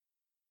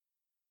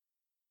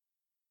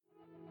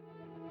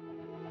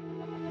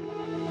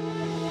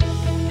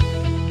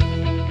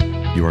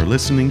You are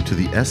listening to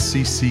the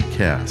SCC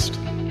Cast,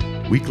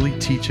 weekly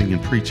teaching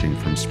and preaching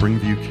from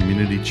Springview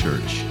Community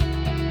Church.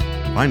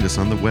 Find us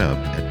on the web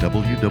at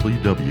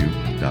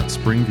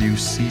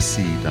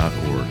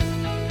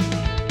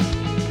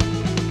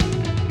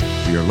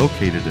www.springviewcc.org. We are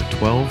located at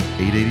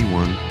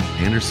 12881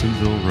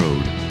 Andersonville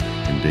Road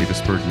in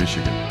Davisburg,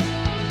 Michigan.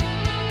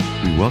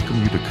 We welcome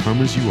you to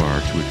come as you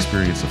are to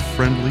experience a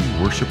friendly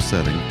worship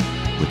setting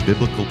with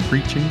biblical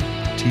preaching,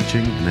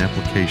 teaching, and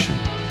application.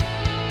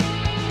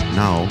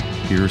 Now,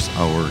 here's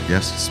our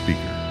guest speaker.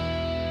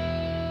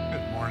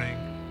 Good morning.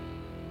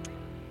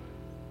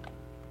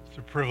 It's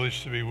a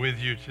privilege to be with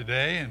you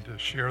today and to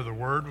share the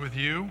word with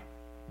you.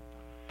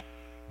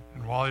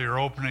 And while you're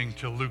opening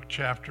to Luke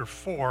chapter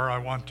 4, I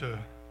want to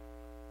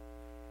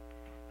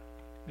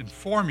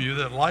inform you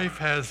that life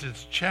has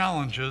its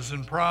challenges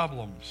and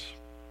problems.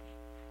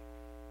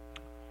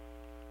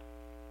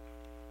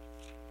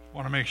 I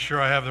want to make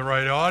sure I have the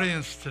right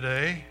audience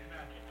today.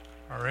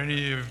 Are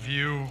any of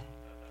you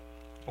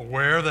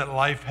aware that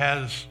life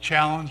has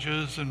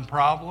challenges and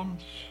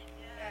problems?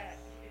 Yes.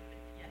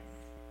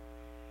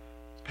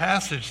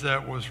 Passage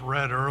that was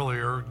read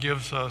earlier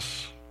gives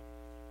us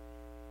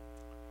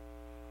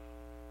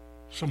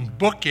some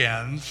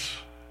bookends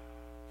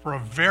for a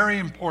very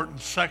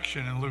important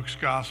section in Luke's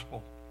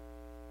gospel.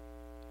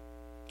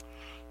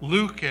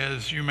 Luke,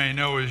 as you may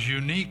know, is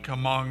unique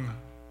among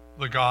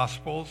the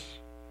gospels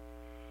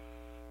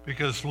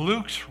because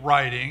Luke's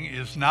writing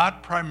is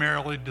not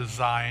primarily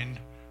designed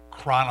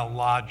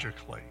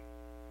chronologically.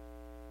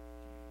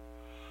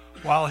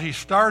 While he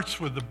starts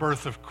with the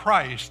birth of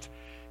Christ,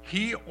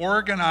 he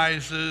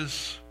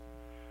organizes,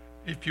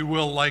 if you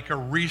will, like a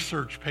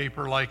research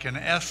paper, like an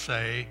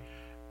essay,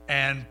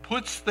 and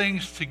puts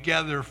things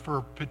together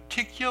for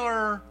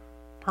particular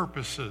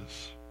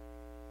purposes.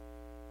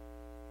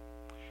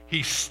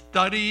 He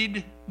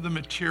studied the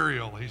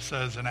material, he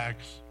says in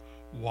Acts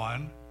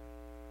 1,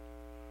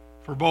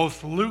 for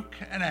both Luke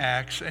and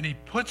Acts, and he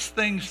puts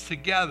things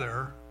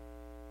together.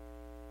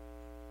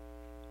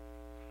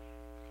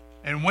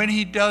 And when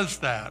he does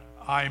that,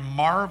 I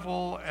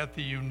marvel at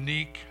the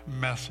unique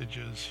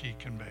messages he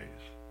conveys.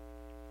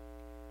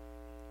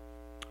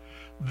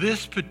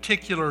 This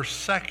particular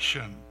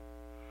section,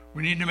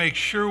 we need to make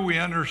sure we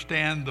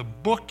understand the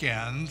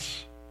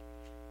bookends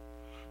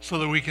so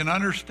that we can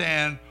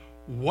understand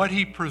what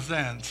he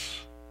presents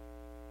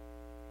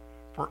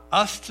for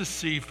us to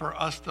see, for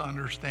us to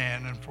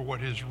understand, and for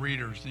what his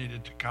readers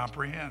needed to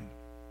comprehend.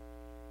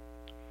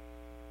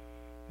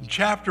 In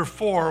chapter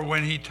 4,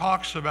 when he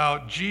talks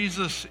about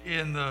Jesus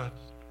in the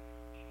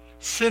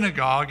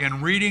synagogue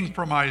and reading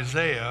from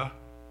Isaiah,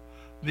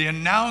 the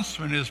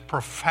announcement is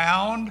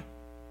profound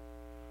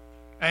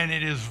and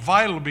it is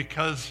vital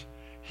because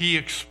he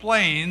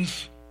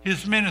explains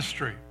his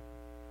ministry.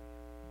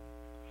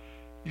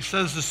 He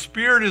says, the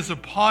Spirit is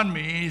upon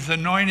me. He's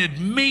anointed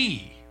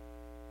me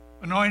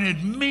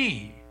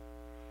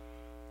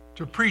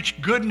to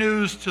preach good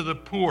news to the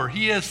poor.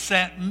 He has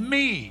sent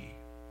me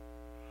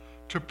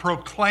to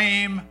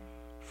proclaim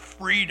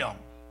freedom.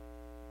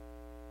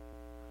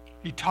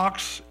 He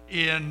talks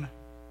in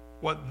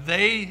what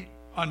they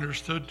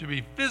understood to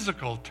be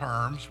physical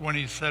terms when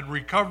he said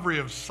recovery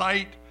of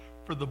sight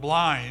for the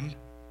blind,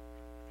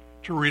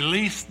 to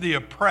release the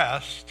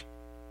oppressed.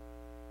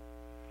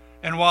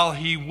 And while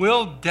he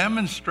will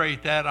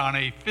demonstrate that on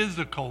a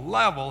physical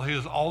level,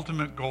 his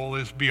ultimate goal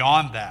is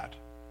beyond that.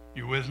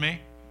 You with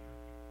me?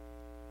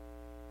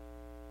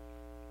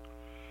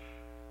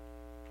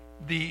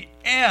 The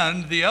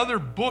other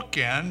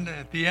bookend,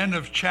 at the end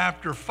of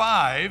chapter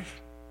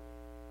 5,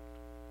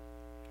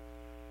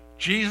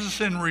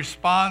 Jesus, in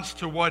response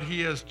to what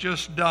he has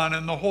just done,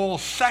 and the whole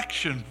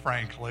section,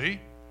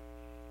 frankly,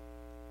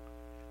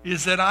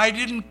 is that I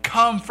didn't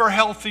come for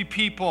healthy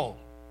people.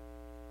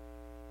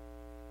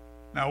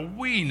 Now,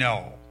 we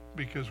know,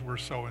 because we're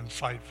so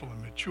insightful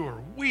and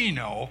mature, we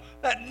know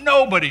that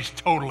nobody's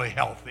totally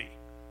healthy.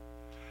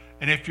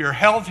 And if you're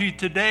healthy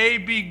today,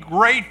 be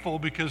grateful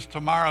because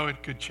tomorrow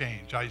it could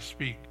change. I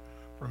speak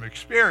from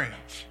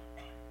experience.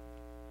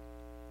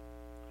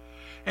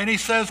 And he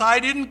says, I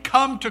didn't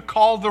come to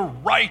call the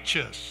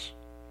righteous,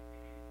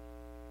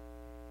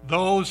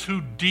 those who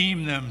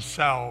deem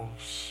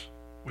themselves,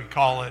 we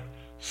call it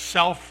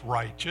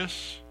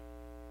self-righteous,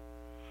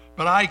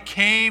 but I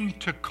came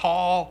to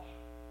call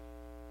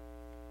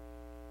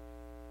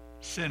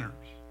sinners.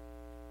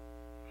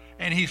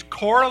 And he's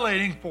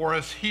correlating for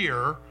us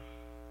here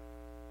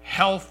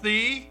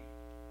healthy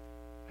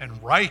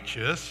and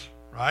righteous,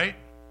 right?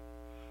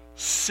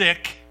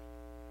 Sick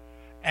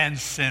and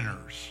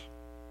sinners.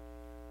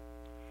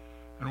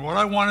 And what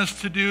I want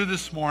us to do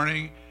this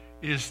morning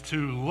is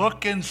to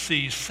look and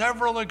see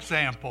several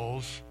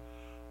examples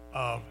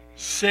of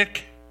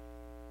sick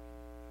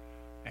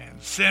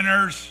and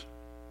sinners,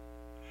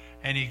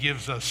 and he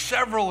gives us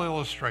several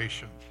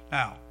illustrations.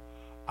 Now,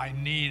 I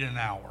need an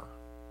hour.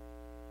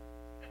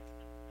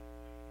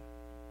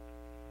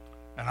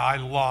 And I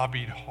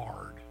lobbied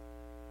hard,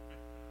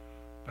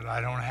 but I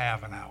don't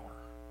have an hour.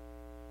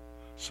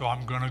 So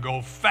I'm going to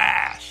go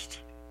fast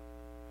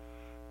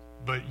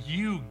But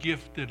you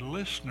gifted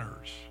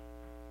listeners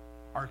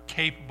are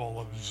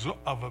capable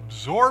of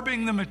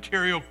absorbing the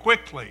material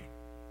quickly.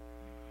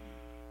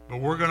 But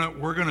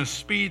we're gonna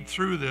speed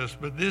through this,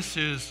 but this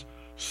is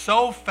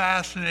so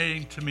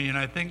fascinating to me, and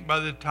I think by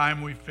the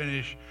time we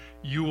finish,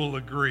 you will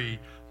agree.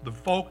 The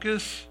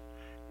focus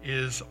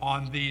is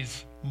on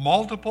these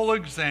multiple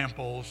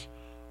examples,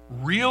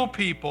 real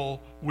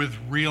people with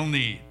real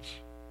needs.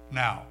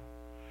 Now,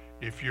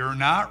 if you're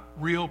not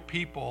real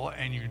people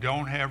and you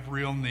don't have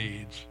real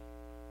needs,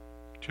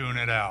 tune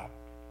it out.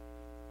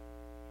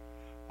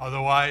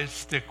 Otherwise,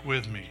 stick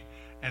with me.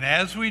 And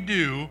as we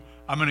do,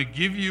 I'm going to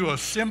give you a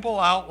simple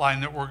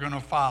outline that we're going to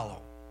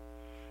follow.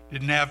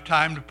 Didn't have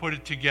time to put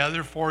it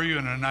together for you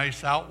in a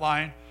nice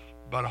outline,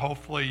 but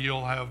hopefully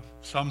you'll have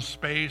some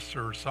space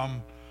or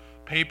some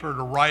paper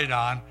to write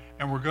on.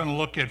 And we're going to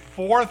look at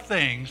 4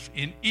 things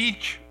in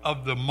each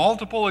of the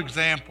multiple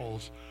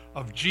examples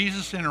of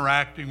Jesus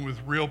interacting with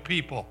real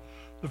people.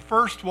 The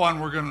first one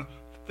we're going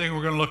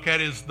to look at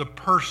is the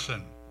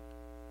person.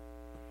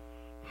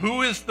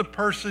 Who is the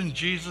person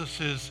Jesus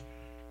is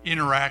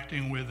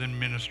interacting with and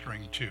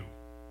ministering to?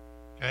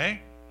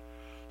 Okay?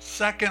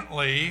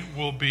 Secondly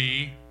will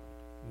be,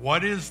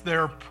 what is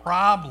their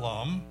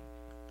problem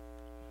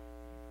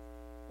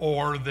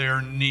or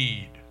their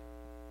need?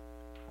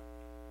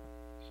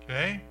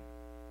 Okay?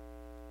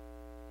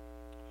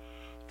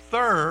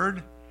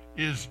 Third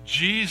is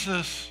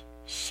Jesus'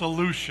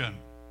 solution.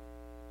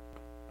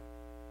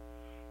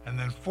 And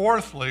then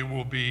fourthly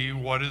will be,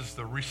 what is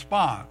the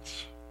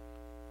response?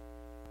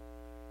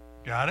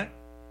 Got it?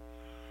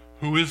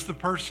 Who is the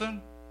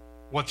person?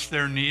 What's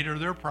their need or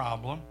their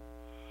problem?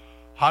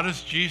 How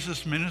does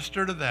Jesus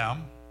minister to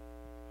them?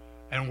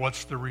 And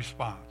what's the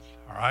response?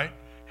 All right?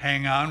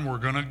 Hang on, we're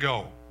going to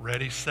go.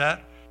 Ready,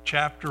 set.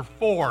 Chapter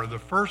 4, the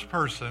first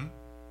person.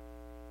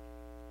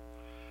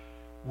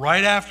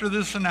 Right after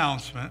this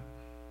announcement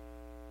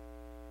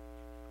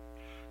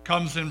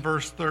comes in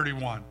verse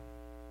 31.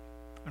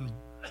 And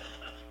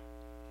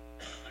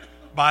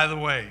by the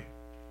way,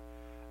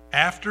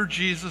 after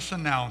Jesus'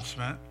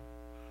 announcement,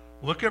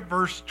 look at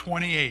verse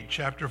 28,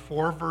 chapter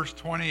 4, verse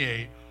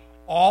 28.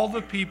 All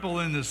the people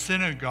in the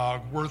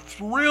synagogue were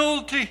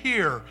thrilled to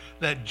hear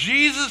that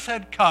Jesus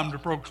had come to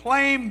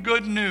proclaim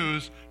good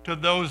news to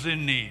those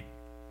in need.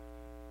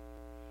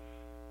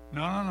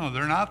 No,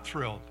 they're not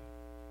thrilled.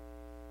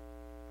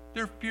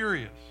 They're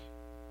furious.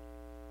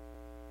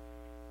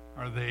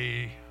 Are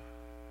they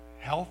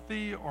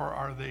healthy or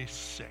are they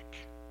sick?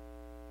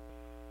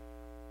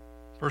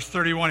 Verse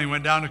 31, he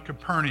went down to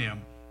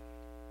Capernaum.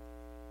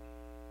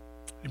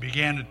 He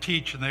began to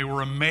teach, and they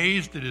were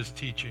amazed at his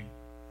teaching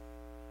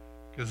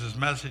because his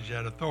message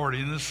had authority.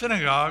 In the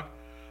synagogue,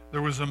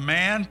 there was a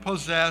man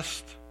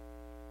possessed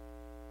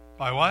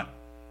by what?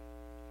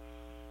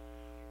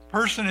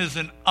 Person is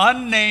an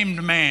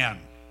unnamed man.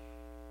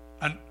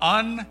 An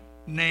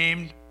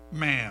unnamed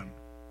man.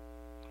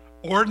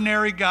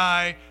 Ordinary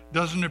guy,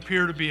 doesn't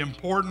appear to be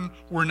important.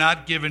 We're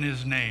not given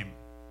his name.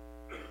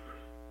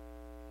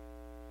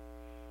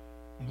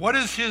 What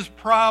is his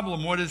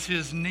problem? What is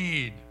his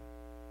need?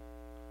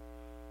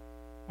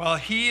 Well,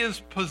 he is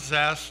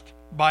possessed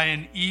by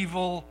an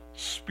evil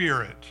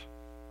spirit.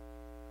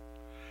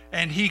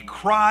 And he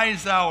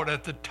cries out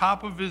at the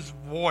top of his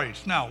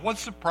voice. Now,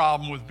 what's the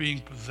problem with being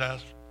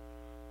possessed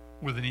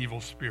with an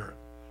evil spirit?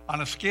 On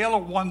a scale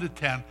of 1 to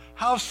 10,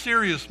 how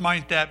serious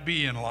might that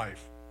be in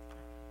life?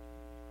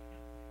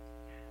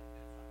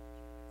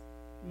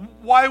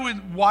 Why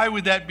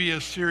would that be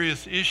a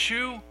serious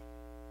issue?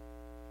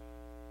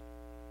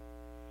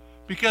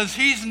 Because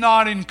he's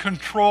not in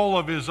control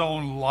of his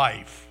own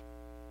life.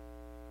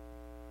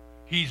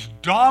 He's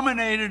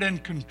dominated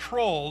and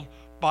controlled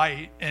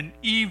by an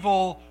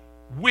evil,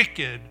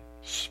 wicked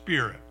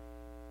spirit.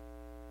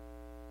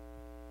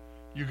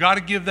 You got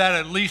to give that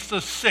at least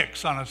a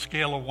 6 on a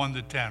scale of 1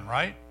 to 10,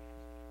 right?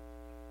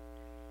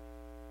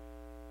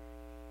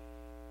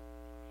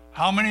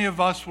 How many of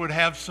us would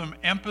have some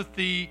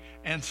empathy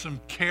and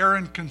some care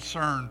and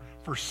concern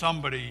for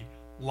somebody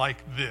like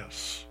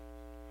this?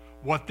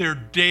 What their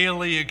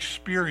daily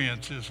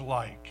experience is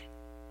like.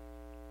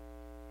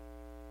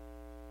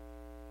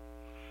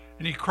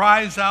 And he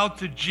cries out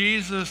to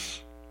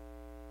Jesus,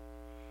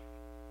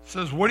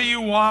 says, "What do you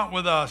want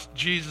with us,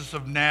 Jesus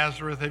of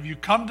Nazareth? Have you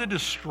come to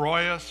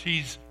destroy us?"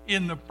 He's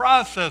in the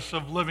process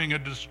of living a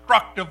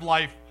destructive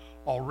life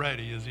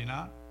already, is he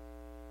not?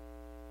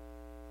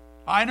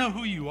 I know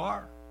who you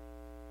are.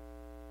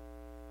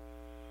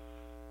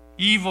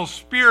 Evil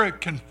spirit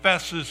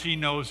confesses he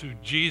knows who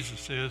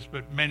Jesus is,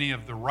 but many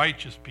of the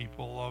righteous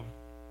people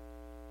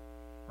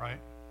right?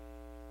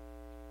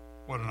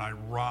 What an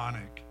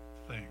ironic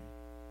thing.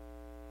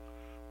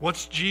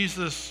 What's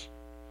Jesus'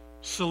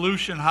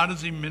 solution? How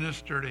does he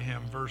minister to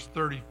him? Verse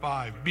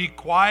 35, "Be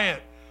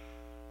quiet,"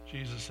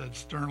 Jesus said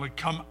sternly,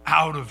 "come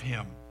out of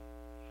him."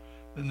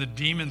 Then the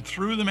demon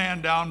threw the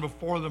man down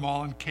before them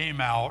all and came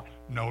out,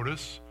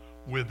 notice,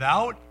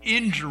 without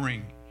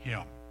injuring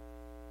him.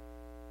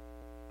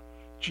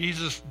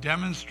 Jesus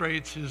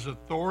demonstrates his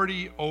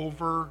authority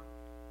over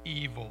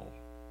evil.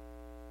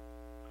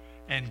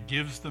 and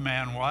gives the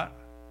man what?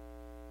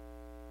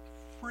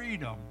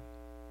 Freedom.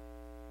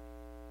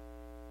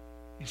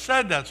 He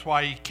said that's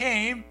why he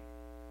came,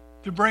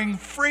 to bring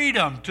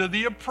freedom to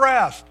the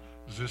oppressed.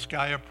 Is this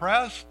guy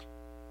oppressed?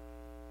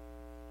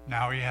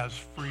 Now he has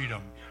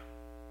freedom.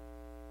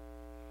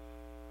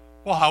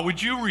 Well, how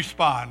would you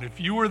respond? If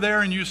you were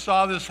there and you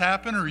saw this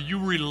happen, or you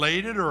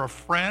related or a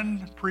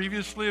friend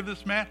previously of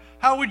this man,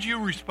 how would you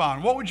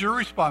respond? What would your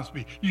response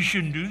be? You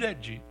shouldn't do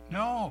that, G.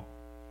 No.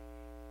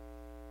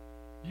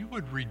 You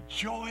would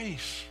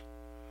rejoice.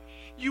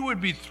 You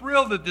would be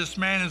thrilled that this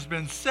man has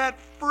been set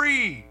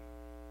free.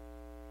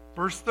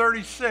 Verse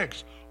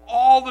 36,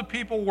 all the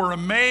people were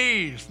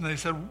amazed, and they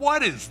said,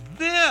 what is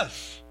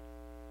this?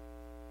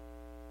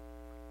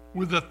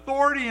 With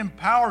authority and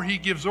power, he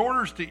gives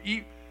orders to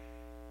eat.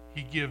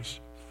 He gives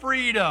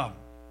freedom.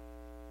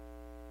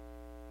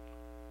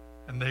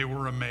 And they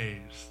were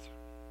amazed.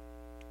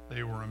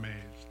 They were amazed.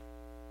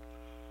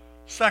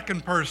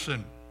 Second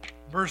person,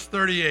 verse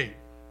 38.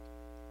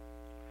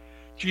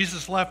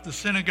 Jesus left the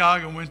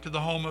synagogue and went to the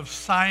home of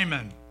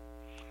Simon.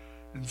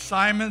 And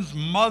Simon's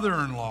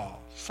mother-in-law,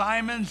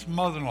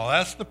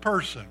 that's the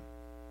person.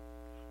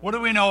 What do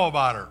we know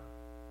about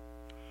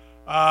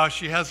her?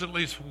 She has at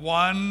least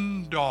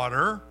one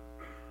daughter.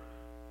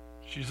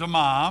 She's a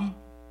mom.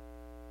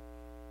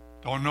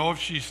 Don't know if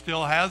she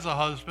still has a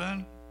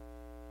husband.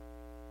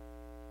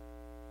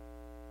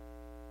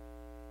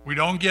 We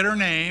don't get her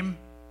name.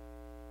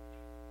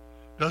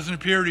 Doesn't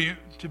appear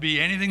to be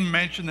anything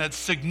mentioned that's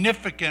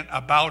significant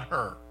about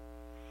her.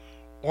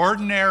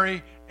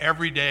 Ordinary,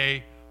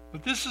 everyday,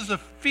 but this is a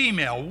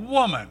female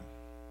woman.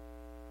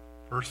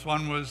 First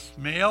one was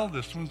male,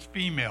 this one's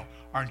female.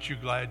 Aren't you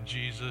glad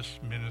Jesus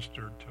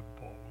ministered to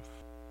both?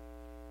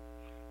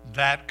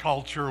 That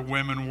culture,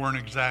 women weren't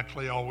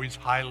exactly always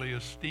highly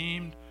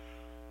esteemed.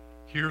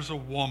 Here's a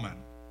woman,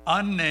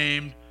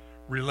 unnamed,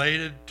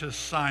 related to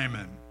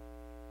Simon.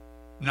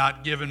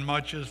 Not given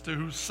much as to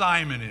who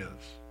Simon is.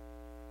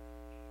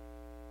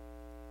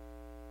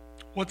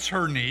 What's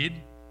her need?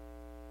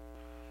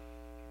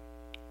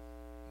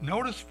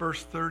 Notice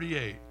verse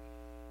 38.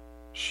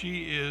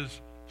 She is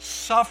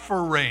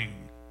suffering.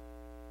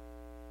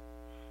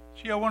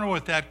 Gee, I wonder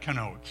what that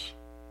connotes.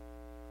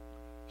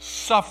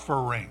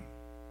 Suffering.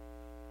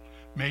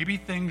 Maybe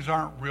things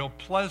aren't real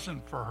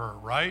pleasant for her,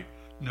 right?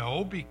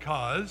 No,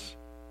 because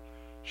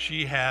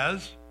she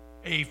has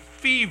a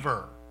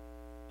fever.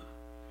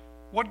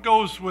 What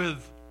goes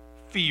with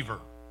fever?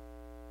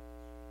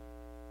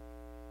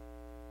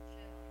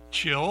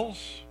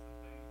 Chills,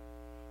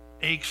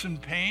 aches and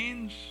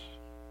pains.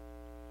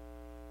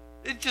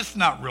 It's just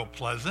not real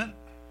pleasant.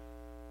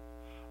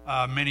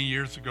 Many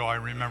years ago, I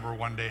remember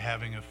one day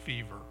having a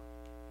fever.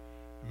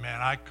 Man,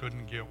 I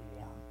couldn't get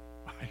warm.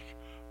 I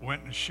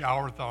went in the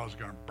shower, thought I was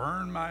going to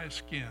burn my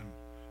skin.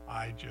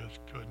 I just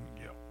couldn't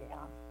get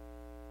warm.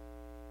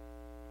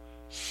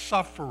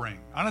 Suffering.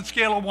 On a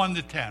scale of 1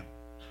 to 10.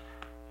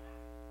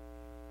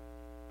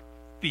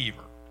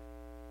 Fever.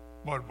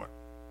 What?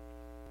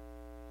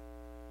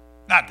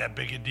 Not that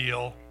big a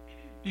deal.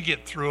 You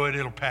get through it,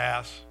 it'll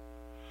pass.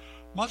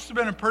 Must have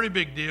been a pretty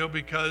big deal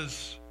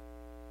because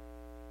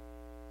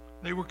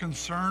they were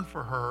concerned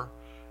for her,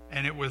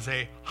 and it was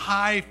a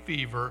high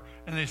fever,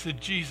 and they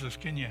said, Jesus,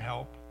 can you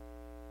help?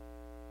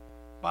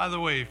 By the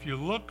way, if you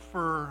look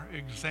for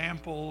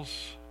examples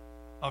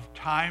of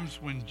times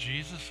when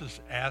Jesus has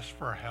asked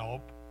for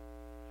help,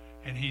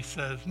 and he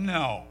says,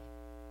 no.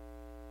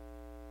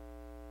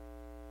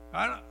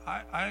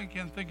 I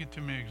can't think of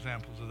too many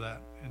examples of that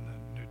in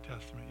the New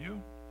Testament.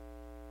 You?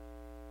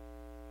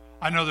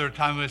 I know there are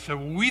times when they said,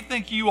 well, we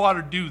think you ought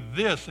to do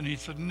this. And he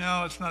said,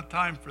 no, it's not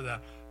time for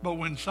that. But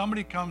when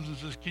somebody comes and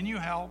says, can you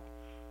help?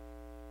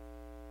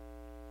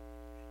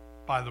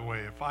 By the way,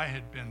 if I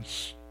had been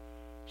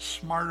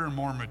smarter and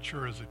more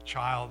mature as a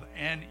child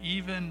and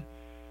even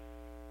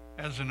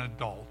as an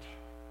adult,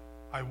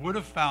 I would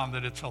have found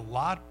that it's a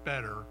lot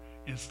better,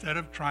 instead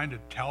of trying to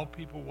tell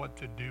people what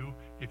to do,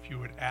 if you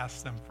would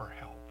ask them for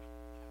help.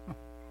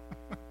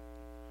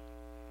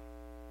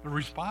 The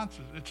response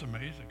is, it's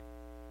amazing.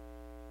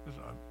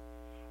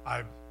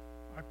 I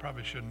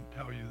probably shouldn't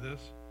tell you this,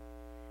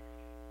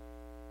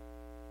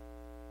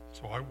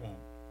 so I won't.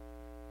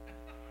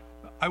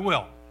 I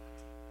will.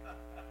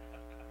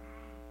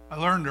 I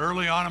learned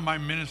early on in my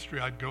ministry,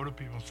 I'd go to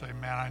people and say,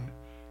 man,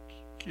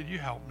 could you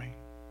help me?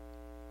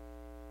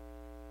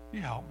 Can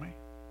you help me?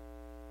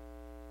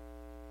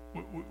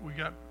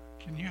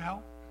 Can you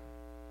help?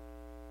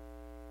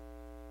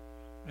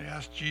 They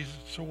asked Jesus,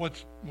 so what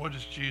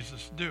does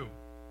Jesus do?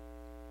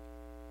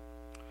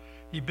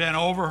 He bent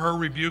over her,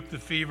 rebuked the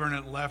fever, and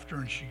it left her,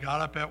 and she got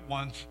up at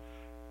once,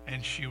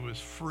 and she was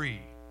free.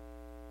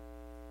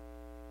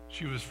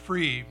 She was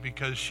free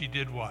because she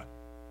did what?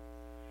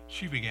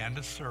 She began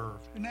to serve.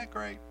 Isn't that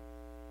great?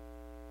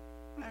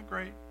 Isn't that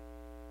great?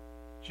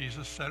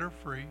 Jesus set her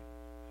free.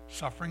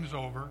 Suffering's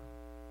over,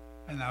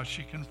 and now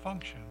she can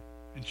function,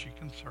 and she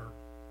can serve.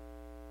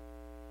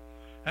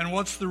 And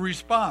what's the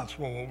response?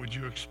 Well, what would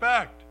you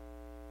expect?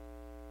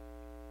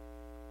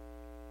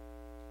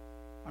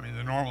 I mean,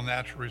 the normal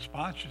natural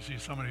response, you see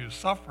somebody who's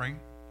suffering,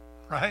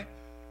 right?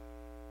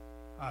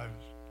 I was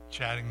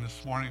chatting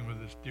this morning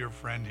with this dear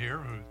friend here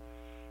who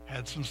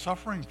had some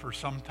suffering for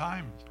some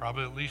time,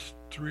 probably at least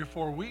 3 or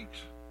 4 weeks,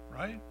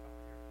 right?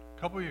 A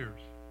couple years.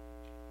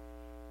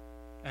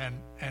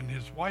 And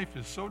his wife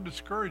is so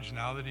discouraged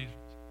now that he's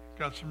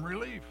got some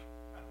relief.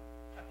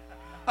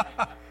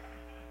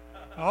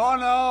 Oh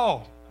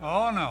no.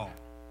 Oh no.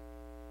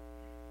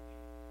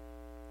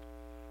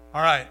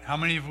 All right, how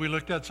many have we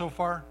looked at so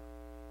far?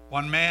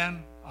 One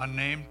man,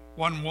 unnamed.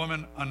 One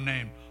woman,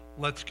 unnamed.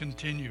 Let's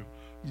continue.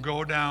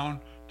 Go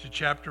down to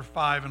chapter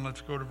 5 and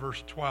let's go to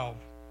verse 12.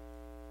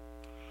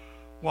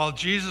 While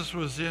Jesus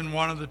was in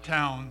one of the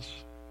towns,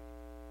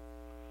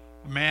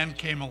 a man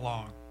came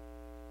along.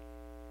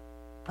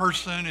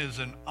 Person is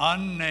an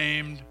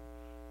unnamed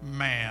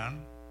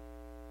man.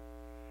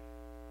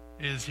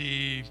 Is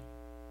he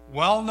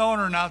well known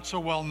or not so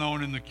well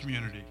known in the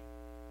community?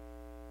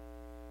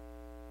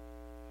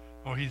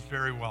 Oh, he's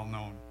very well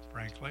known,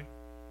 frankly.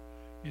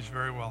 He's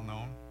very well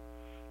known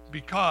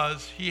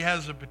because he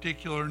has a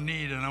particular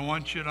need, and I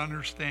want you to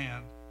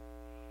understand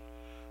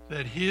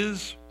that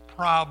his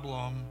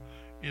problem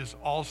is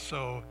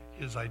also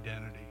his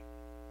identity.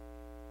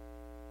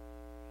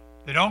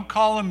 They don't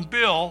call him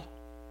Bill.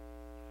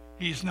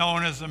 He's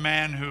known as a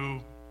man who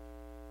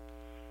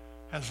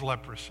has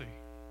leprosy.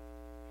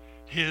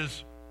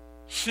 His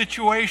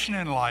situation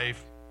in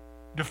life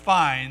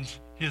defines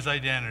his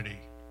identity.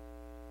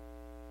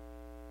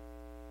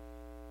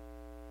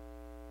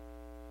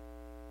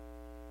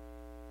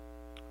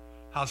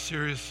 How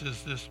serious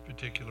is this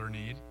particular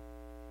need?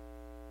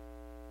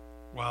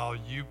 Well,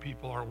 you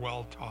people are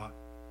well taught,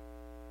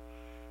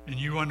 and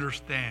you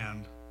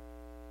understand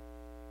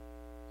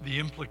the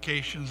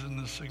implications and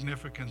the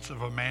significance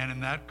of a man in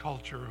that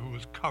culture who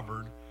was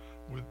covered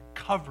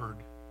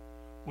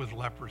with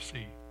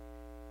leprosy.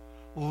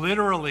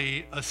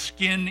 Literally a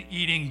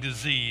skin-eating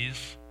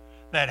disease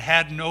that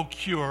had no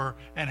cure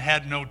and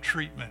had no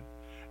treatment.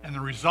 And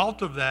the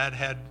result of that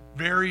had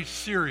very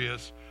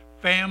serious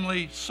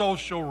family,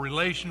 social,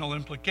 relational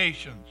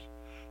implications.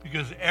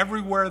 Because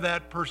everywhere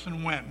that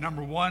person went,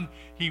 number one,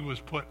 he was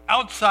put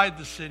outside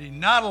the city,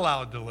 not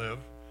allowed to live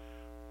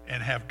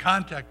and have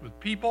contact with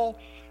people.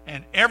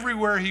 And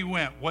everywhere he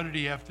went, what did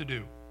he have to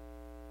do?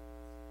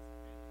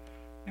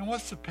 And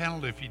what's the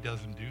penalty if he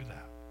doesn't do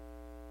that?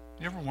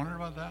 You ever wondered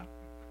about that?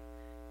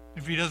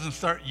 If he doesn't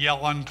start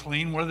yell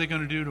unclean, what are they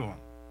going to do to him?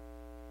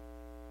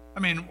 I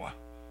mean,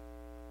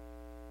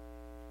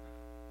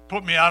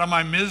 put me out of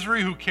my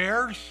misery, who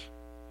cares?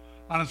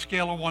 On a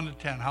scale of 1 to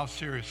 10, how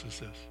serious is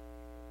this?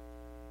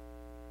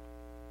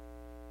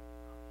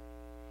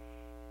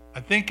 I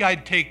think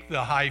I'd take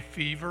the high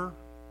fever.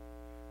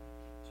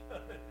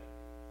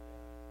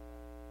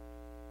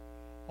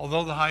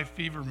 Although the high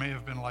fever may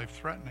have been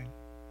life-threatening.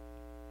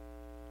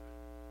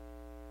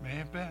 May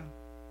have been.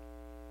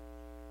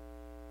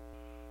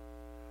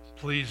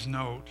 Please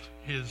note,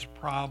 his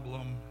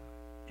problem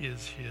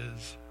is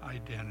his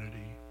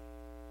identity.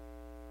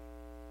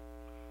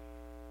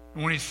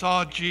 And when he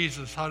saw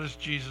Jesus, how does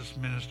Jesus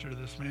minister to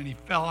this man? He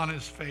fell on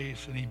his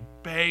face and he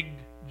begged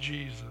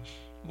Jesus,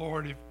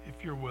 Lord,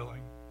 if you're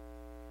willing,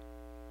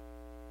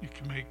 you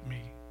can make me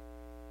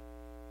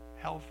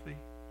healthy.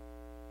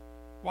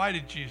 Why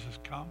did Jesus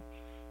come?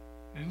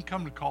 I didn't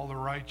come to call the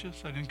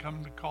righteous. I didn't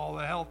come to call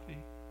the healthy.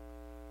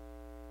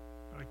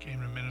 But I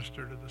came to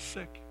minister to the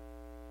sick,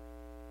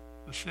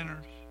 the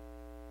sinners.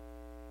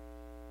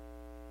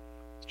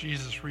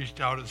 Jesus reached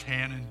out his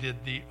hand and did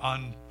the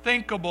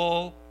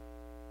unthinkable.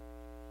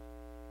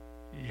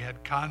 He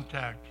had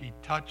contact. He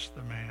touched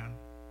the man,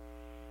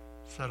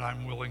 said,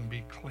 I'm willing to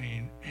be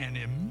clean. And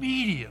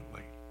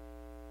immediately,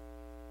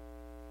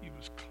 he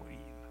was clean.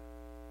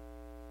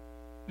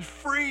 He's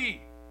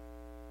free.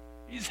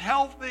 He's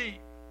healthy.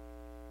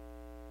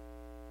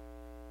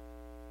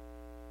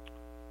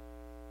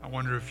 I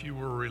wonder if you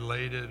were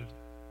related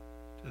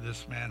to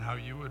this man, how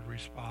you would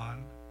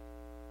respond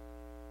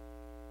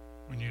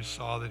when you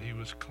saw that he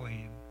was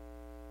clean.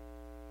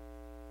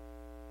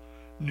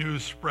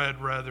 News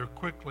spread rather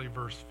quickly,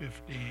 verse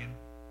 15,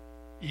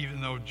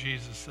 even though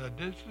Jesus said,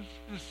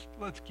 just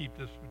let's keep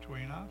this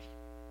between us.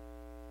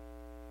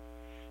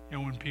 You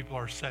know, when people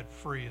are set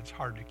free, it's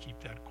hard to keep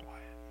that quiet.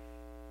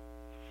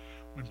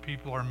 When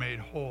people are made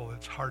whole,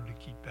 it's hard to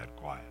keep that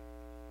quiet.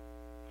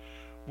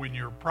 When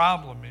your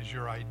problem is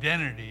your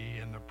identity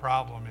and the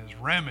problem is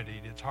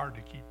remedied, it's hard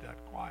to keep that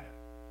quiet.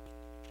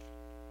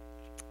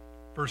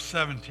 Verse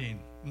 17,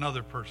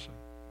 another person.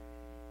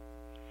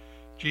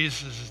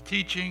 Jesus is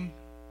teaching.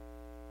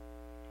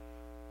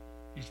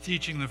 He's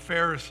teaching the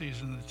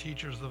Pharisees and the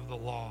teachers of the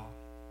law.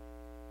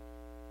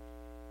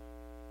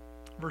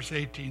 Verse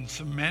 18,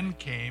 some men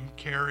came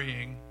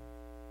carrying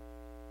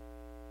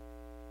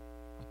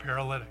a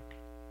paralytic.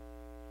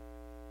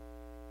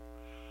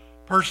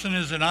 Person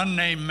is an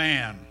unnamed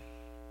man.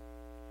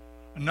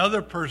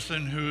 Another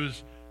person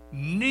whose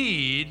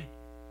need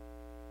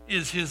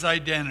is his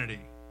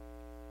identity.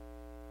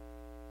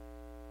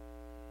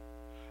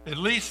 At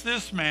least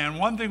this man,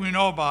 one thing we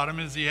know about him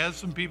is he has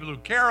some people who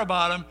care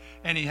about him,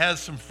 and he has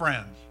some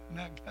friends. And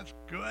that's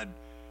good,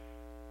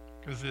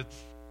 because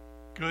it's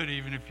good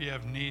even if you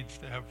have needs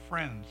to have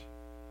friends.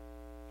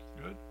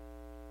 Good.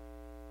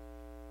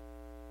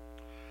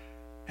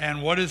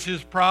 And what is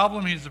his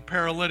problem? He's a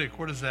paralytic.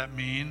 What does that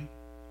mean?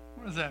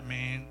 What does that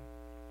mean?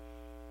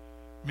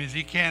 It means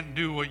he can't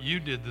do what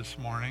you did this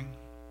morning.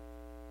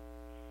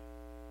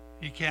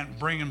 He can't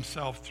bring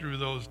himself through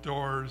those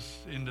doors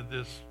into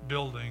this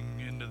building,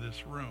 into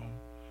this room,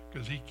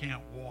 because he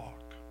can't walk.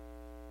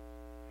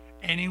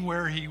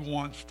 Anywhere he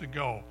wants to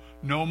go.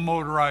 No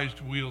motorized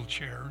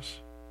wheelchairs.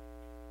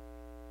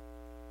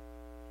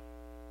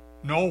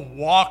 No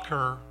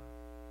walker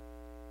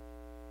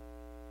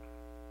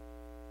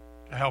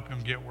to help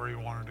him get where he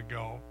wanted to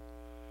go.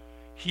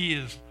 He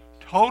is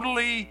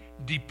totally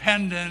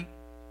dependent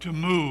to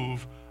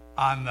move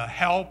on the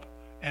help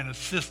and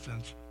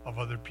assistance of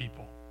other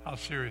people. How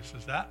serious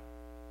is that?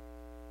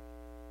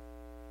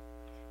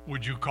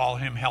 Would you call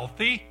him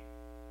healthy?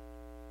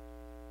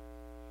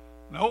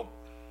 Nope.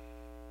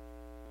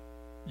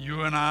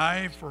 You and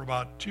I, for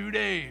about 2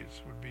 days,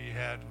 would be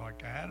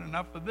I had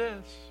enough of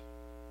this.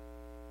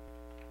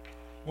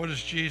 What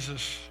is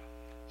Jesus'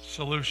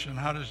 solution?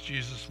 How does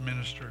Jesus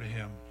minister to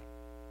him?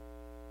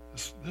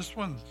 This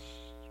one's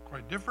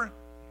quite different.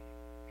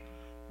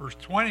 Verse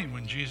 20,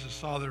 when Jesus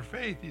saw their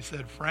faith, he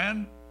said,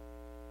 "Friend,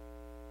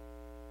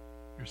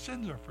 your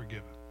sins are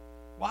forgiven."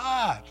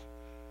 What?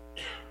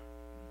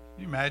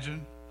 You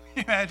imagine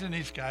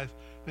these guys.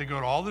 They go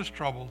to all this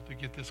trouble to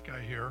get this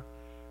guy here.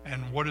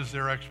 And what is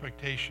their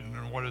expectation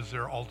and what is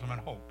their ultimate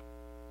hope?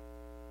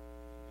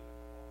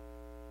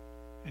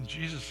 And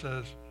Jesus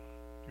says,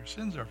 your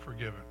sins are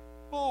forgiven.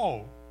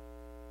 Oh,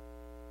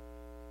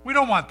 we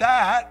don't want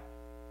that.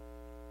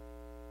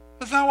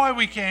 That's not why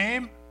we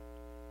came.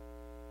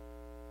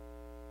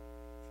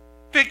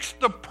 Fix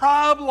the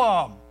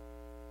problem.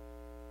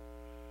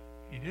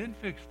 He did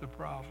fix the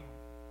problem.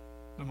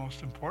 The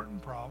most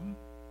important problem.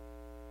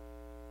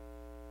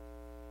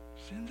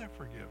 Sins are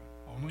forgiven.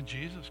 Only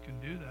Jesus can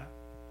do that.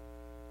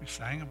 We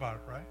sang about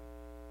it, right?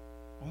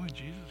 Only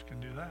Jesus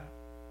can do that.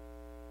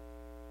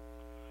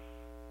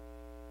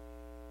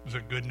 Was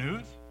it good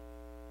news?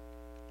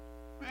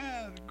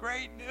 Yeah, it's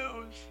great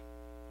news.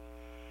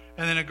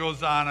 And then it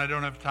goes on. I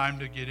don't have time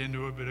to get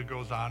into it, but it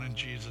goes on, and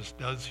Jesus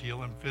does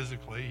heal him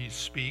physically. He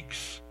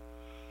speaks,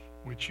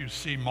 which you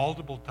see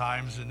multiple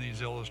times in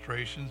these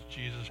illustrations.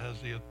 Jesus has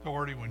the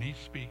authority. When he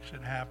speaks,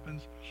 it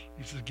happens.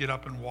 He says, get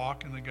up and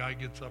walk, and the guy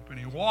gets up and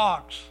he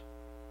walks.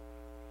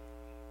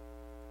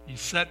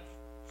 He's set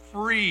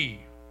free.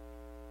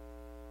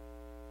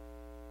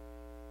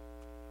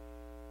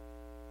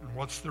 And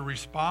what's the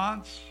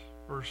response?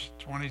 Verse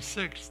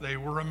 26, they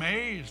were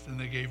amazed and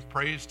they gave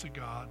praise to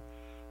God.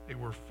 They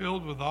were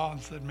filled with awe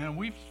and said, man,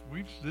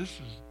 this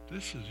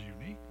is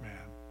unique,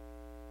 man.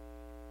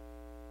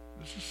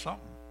 This is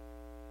something.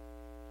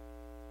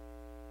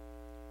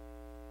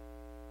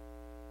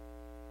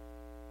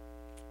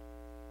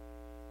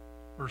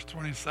 Verse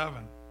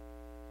 27.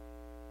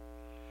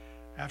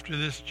 After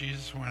this,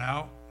 Jesus went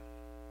out.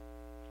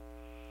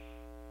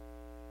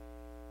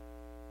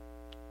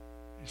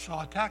 He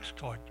saw a tax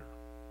collector.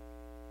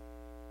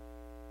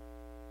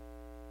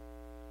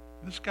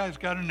 This guy's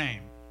got a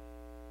name.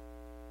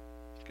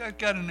 This guy's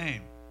got a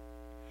name.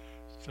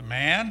 It's a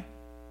man,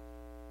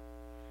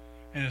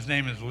 and his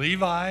name is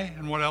Levi,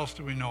 and what else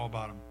do we know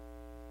about him?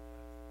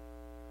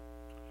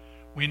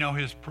 We know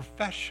his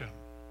profession.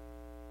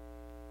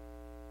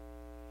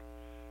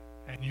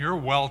 And you're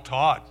well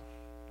taught.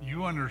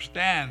 You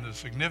understand the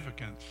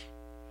significance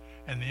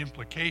and the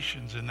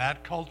implications in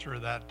that culture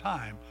at that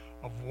time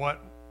of what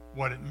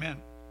it meant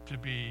to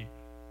be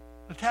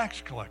a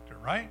tax collector,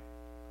 right?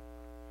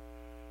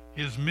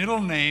 His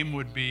middle name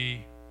would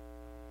be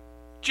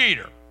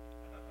Cheater.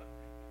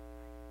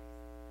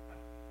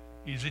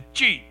 He's a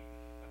cheat.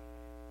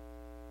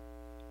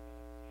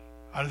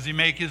 How does he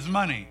make his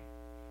money?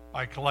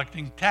 By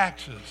collecting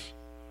taxes.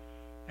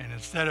 And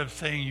instead of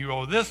saying you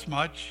owe this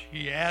much,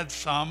 he adds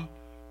some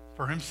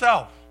for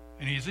himself.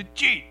 And he's a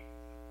cheat.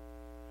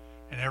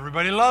 And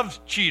everybody loves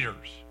cheaters.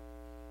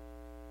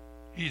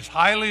 He's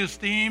highly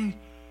esteemed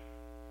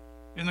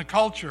in the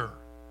culture.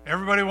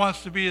 Everybody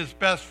wants to be his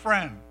best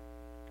friend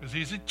because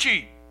he's a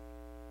cheat.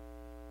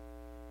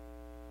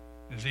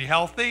 Is he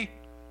healthy?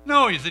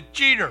 No, he's a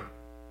cheater.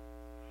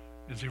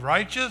 Is he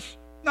righteous?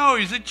 No,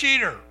 he's a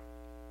cheater.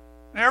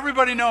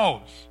 Everybody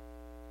knows.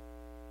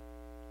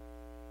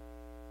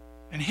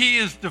 And he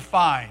is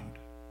defined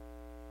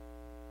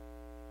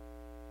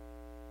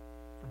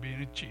for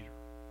being a cheater.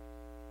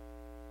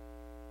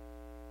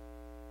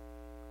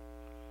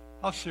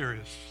 How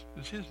serious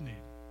is his need?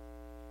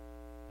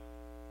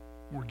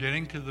 We're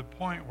getting to the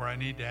point where I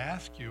need to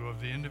ask you,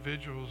 of the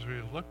individuals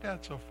we've looked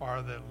at so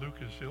far that Luke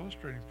is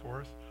illustrating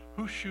for us,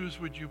 whose shoes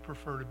would you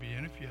prefer to be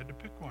in if you had to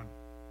pick one?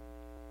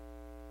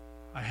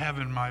 I have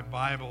in my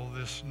Bible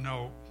this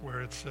note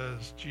where it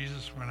says,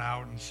 Jesus went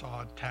out and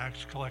saw a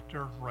tax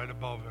collector. Right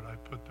above it, I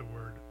put the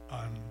word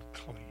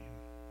unclean.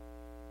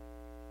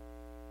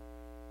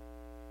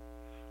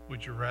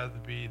 Would you rather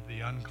be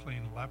the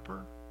unclean leper,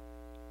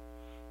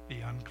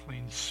 the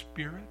unclean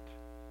spirit,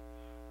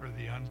 or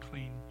the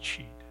unclean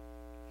cheat?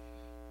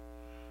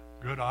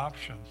 Good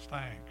options,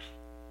 thanks.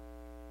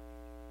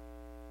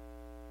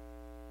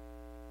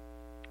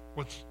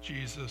 What's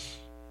Jesus'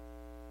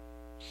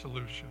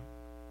 solution?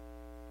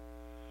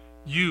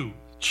 You,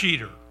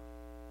 cheater,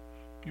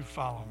 you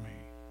follow me.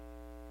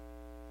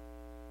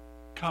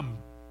 Come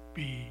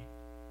be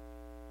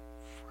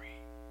free.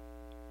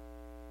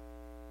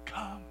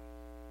 Come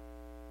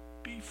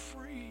be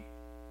free.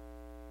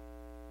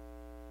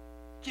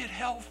 Get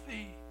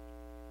healthy.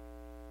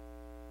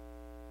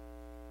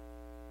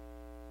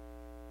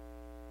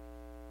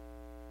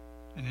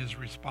 In his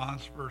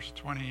response, verse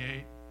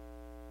 28,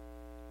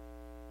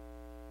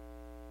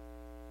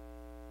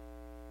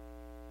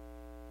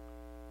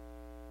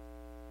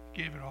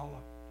 gave it all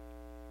up.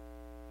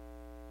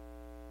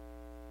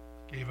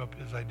 Gave up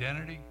his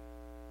identity,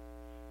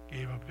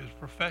 gave up his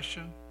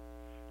profession,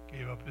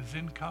 gave up his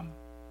income,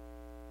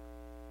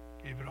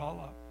 gave it all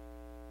up.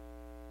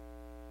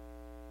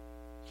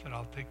 Said,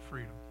 I'll take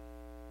freedom.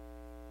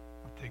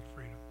 I'll take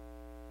freedom.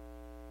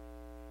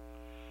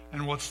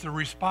 And what's the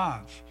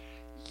response?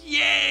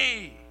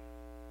 Yay!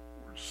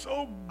 We're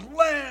so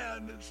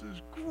glad. This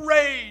is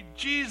great.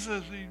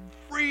 Jesus, he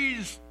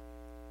frees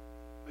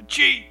the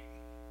cheat.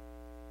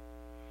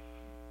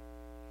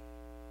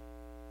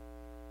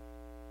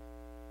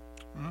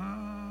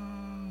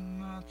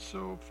 Not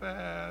so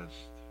fast.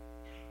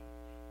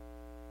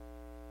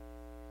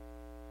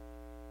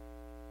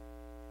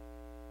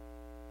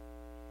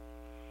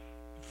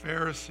 The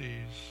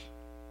Pharisees,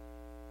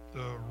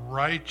 the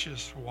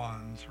righteous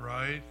ones,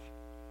 right?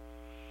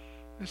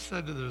 They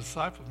said to the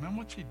disciples, man,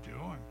 what's he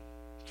doing?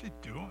 What's he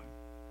doing?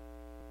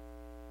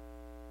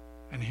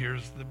 And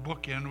here's the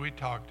bookend we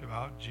talked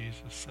about. Jesus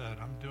said,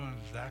 I'm doing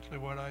exactly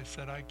what I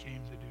said I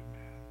came to do,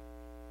 man.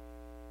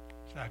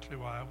 Exactly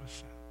why I was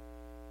sent.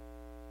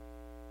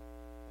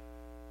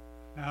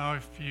 Now,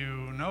 if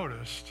you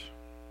noticed,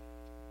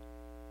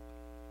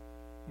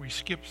 we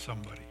skipped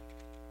somebody.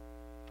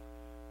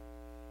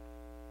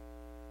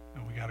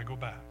 And we got to go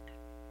back.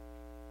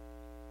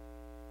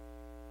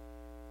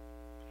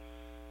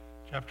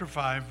 Chapter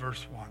 5,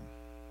 verse 1.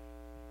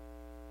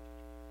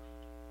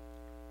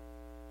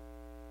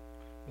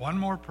 One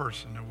more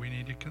person that we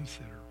need to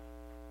consider.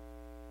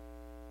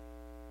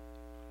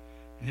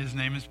 And his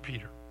name is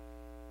Peter.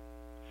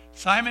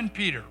 Simon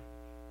Peter.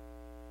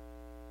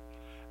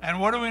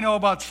 And what do we know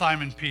about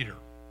Simon Peter?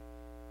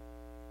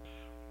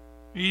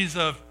 He's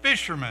a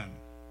fisherman.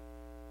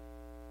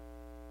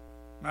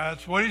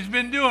 That's what he's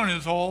been doing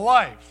his whole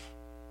life.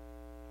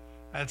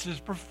 That's his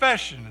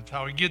profession. It's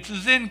how he gets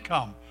his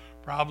income.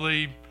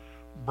 Probably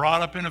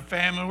brought up in a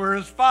family where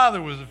his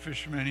father was a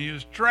fisherman. He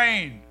was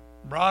trained,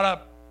 brought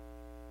up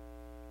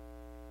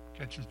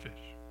catching fish.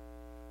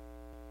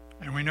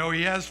 And we know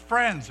he has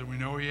friends, and we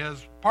know he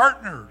has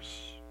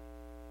partners.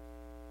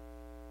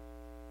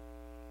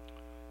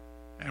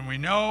 And we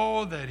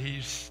know that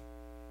he's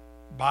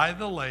by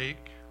the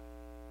lake,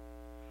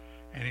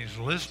 and he's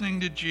listening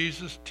to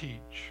Jesus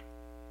teach.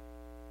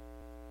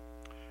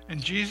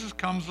 And Jesus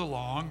comes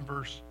along,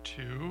 verse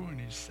 2, and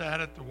he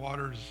sat at the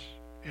water's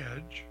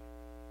edge.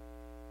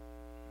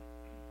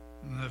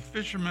 And the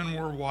fishermen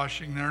were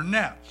washing their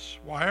nets.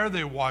 Why are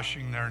they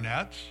washing their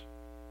nets?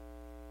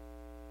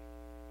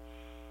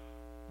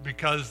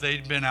 Because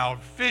they'd been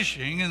out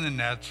fishing and the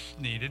nets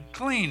needed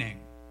cleaning.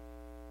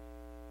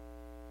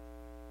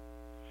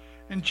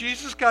 And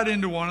Jesus got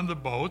into one of the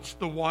boats,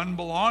 the one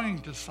belonging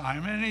to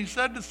Simon, and he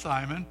said to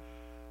Simon,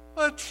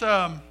 let's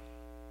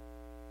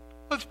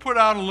put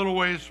out a little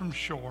ways from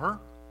shore.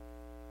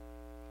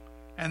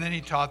 And then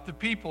he taught the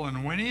people.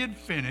 And when he had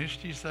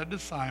finished, he said to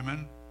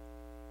Simon,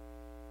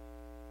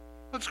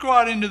 let's go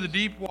out into the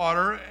deep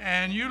water,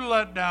 and you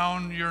let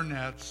down your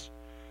nets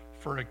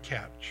for a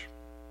catch.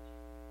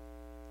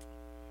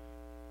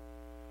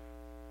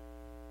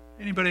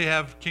 Anybody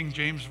have King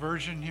James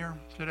Version here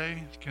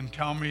today? Can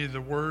tell me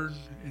the word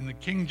in the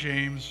King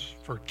James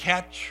for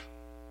catch?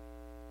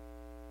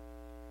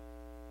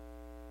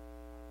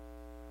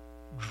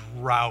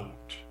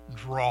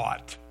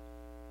 Drought,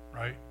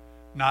 right?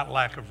 Not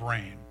lack of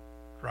rain,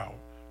 drought.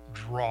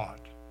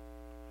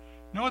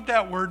 You know what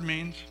that word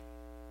means?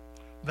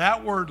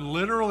 That word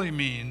literally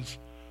means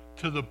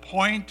to the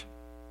point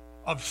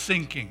of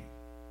sinking.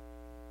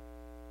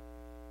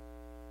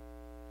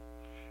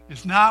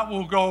 It's not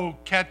we'll go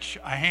catch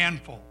a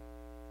handful.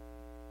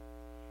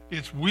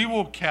 It's we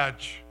will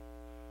catch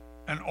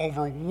an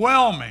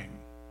overwhelming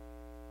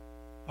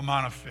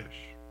amount of fish.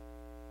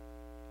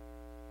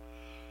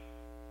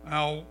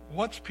 Now,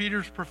 what's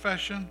Peter's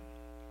profession?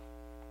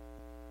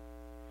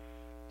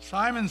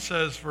 Simon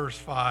says, verse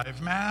 5,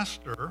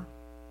 Master, let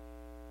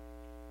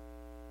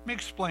me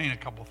explain a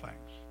couple things.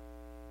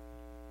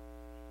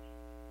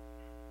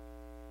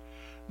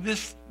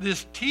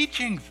 This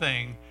teaching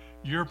thing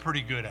you're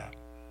pretty good at.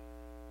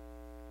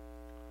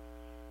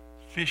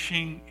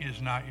 Fishing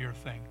is not your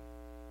thing.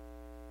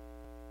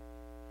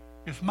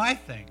 It's my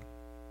thing.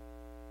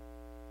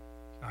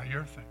 It's not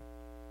your thing.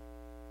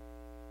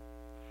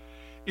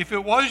 If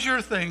it was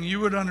your thing, you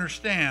would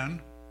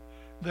understand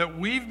that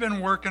we've been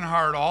working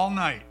hard all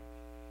night.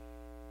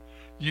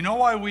 You know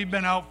why we've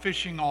been out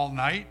fishing all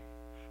night?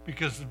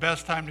 Because the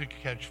best time to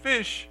catch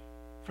fish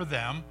for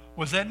them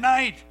was at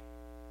night.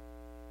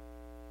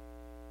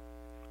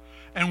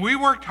 And we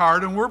worked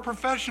hard, and we're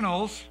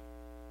professionals,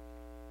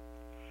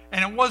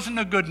 and it wasn't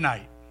a good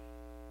night.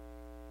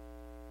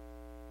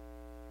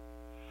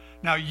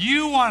 Now,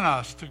 you want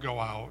us to go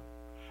out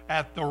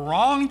at the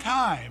wrong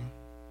time.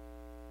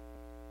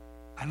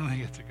 I don't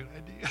think it's a good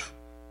idea.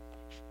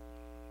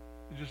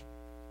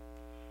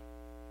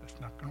 That's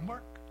not going to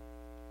work.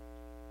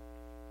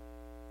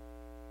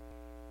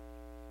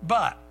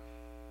 But,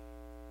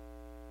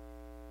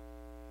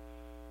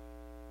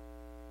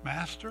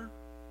 Master,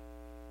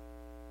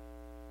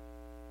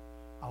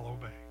 I'll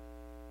obey.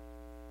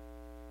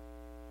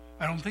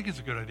 I don't think it's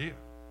a good idea.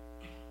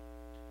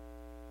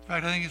 In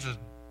fact, I think it's a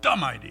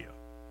dumb idea.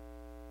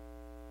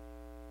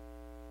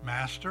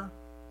 Master,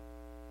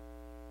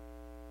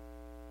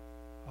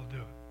 I'll do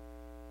it.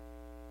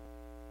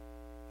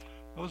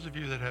 Those of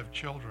you that have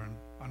children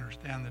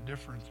understand the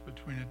difference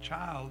between a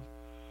child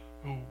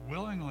who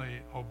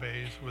willingly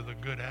obeys with a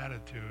good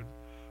attitude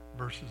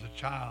versus a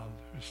child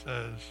who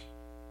says,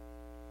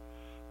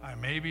 I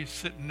may be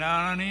sitting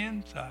down on the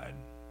inside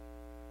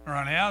or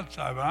on the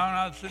outside, but I'm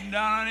not sitting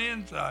down on the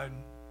inside.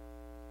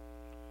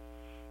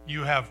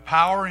 You have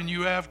power and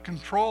you have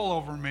control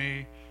over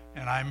me,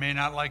 and I may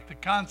not like the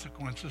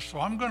consequences,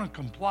 so I'm going to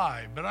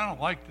comply, but I don't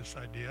like this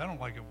idea. I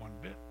don't like it one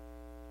bit.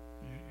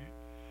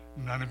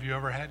 None of you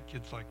ever had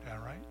kids like that,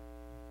 right?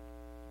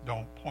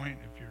 Don't point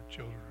if your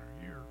children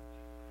are here.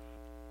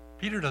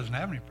 Peter doesn't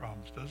have any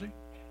problems, does he?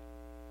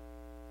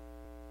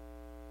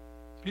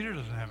 Peter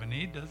doesn't have a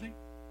need, does he?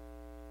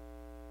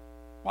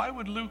 Why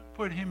would Luke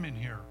put him in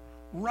here?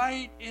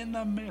 Right in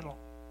the middle.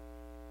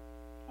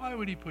 Why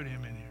would he put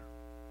him in here?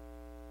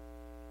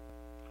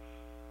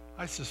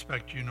 I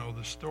suspect you know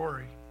the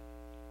story.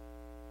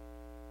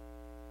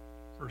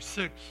 Verse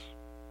 6.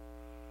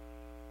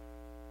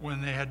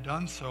 When they had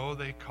done so,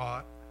 they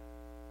caught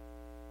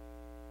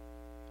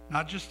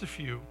not just a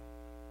few,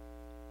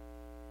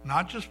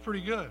 not just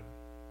pretty good.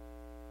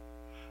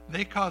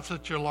 They caught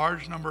such a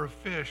large number of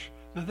fish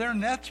that their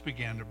nets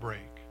began to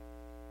break.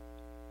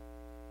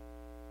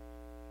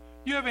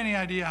 You have any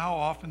idea how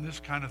often this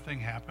kind of thing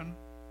happened?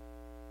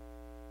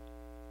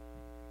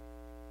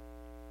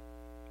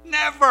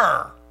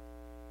 Never.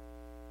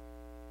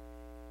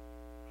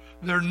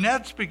 Their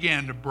nets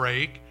began to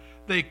break.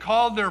 They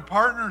called their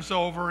partners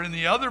over in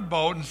the other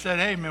boat and said,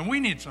 hey, man,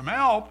 we need some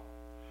help.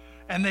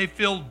 And they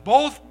filled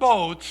both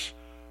boats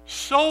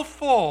so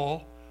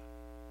full,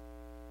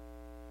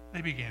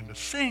 they began to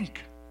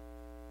sink.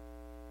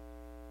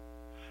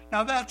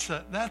 Now, that's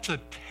a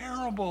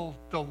terrible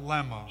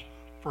dilemma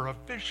for a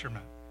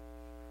fisherman.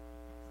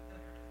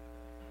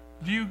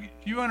 Do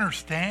you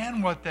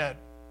understand what that...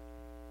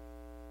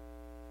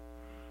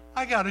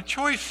 I got a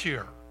choice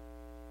here.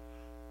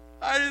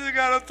 I either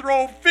got to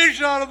throw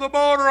fish out of the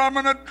boat or I'm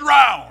going to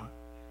drown.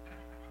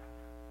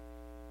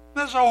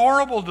 That's a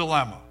horrible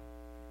dilemma.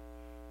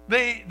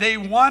 They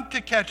want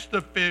to catch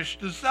the fish,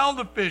 to sell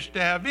the fish,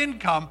 to have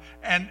income,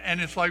 and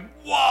it's like,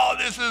 whoa,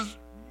 this is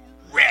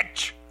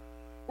rich.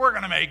 We're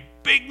going to make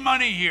big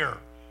money here.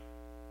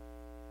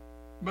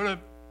 But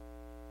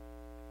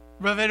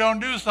if they don't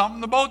do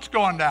something, the boat's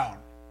going down.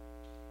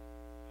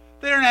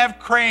 They don't have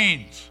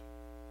cranes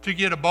to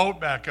get a boat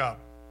back up.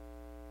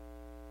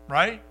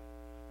 Right?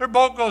 Their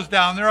boat goes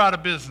down, they're out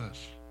of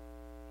business.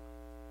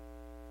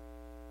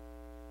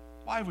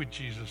 Why would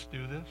Jesus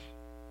do this?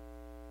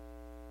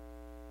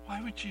 Why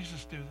would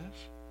Jesus do this?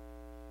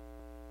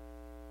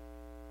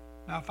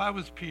 Now, if I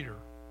was Peter,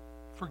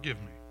 forgive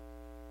me.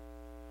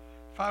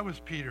 If I was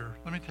Peter,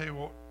 let me tell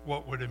you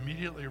what would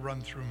immediately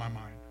run through my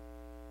mind.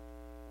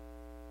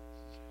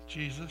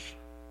 Jesus,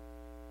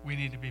 we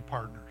need to be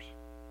partners.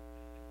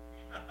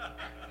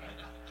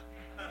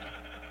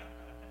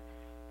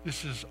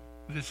 This is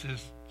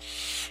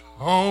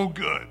so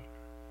good.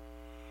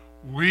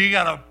 We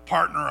got to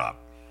partner up.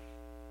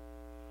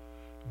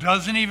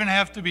 Doesn't even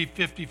have to be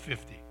 50-50.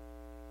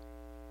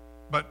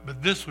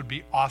 But this would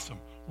be awesome.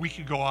 We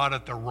could go out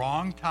at the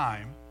wrong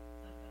time,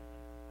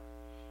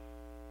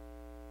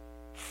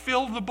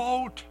 fill the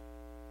boat,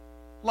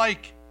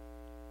 like,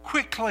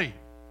 quickly.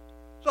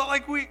 So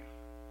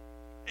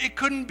it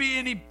couldn't be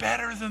any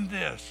better than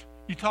this.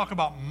 You talk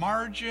about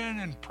margin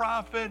and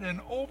profit and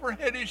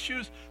overhead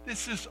issues.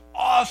 This is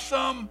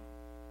awesome.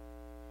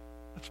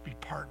 Let's be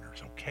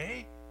partners,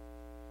 okay?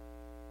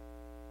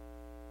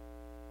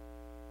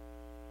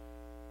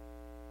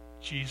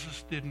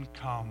 Jesus didn't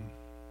come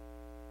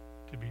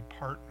to be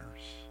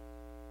partners.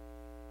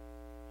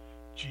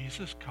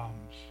 Jesus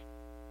comes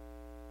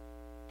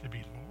to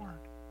be Lord.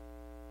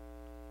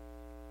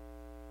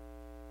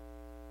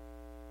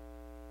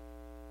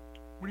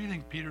 What do you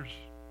think Peter's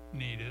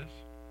need is?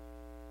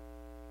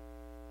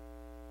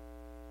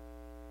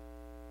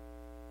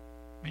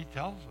 He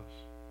tells us.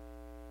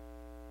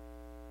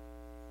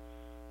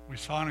 We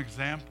saw an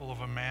example of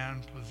a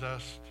man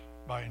possessed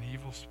by an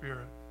evil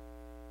spirit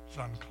is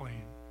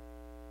unclean.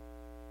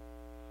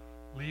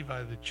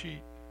 Levi the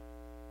cheat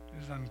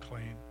is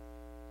unclean.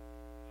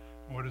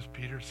 And what does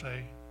Peter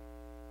say?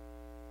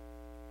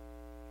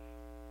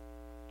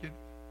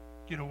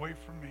 Get away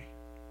from me.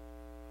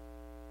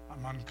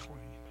 I'm unclean.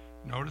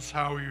 Notice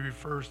how he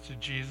refers to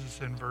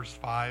Jesus in verse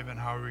 5 and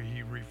how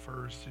he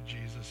refers to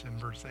Jesus in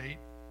verse 8.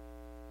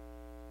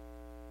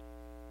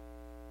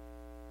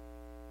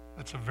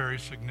 That's a very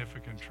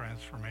significant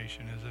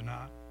transformation, is it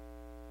not?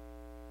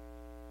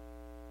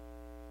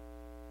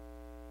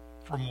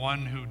 From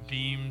one who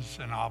deems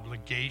an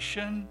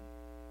obligation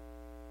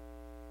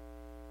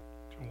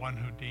to one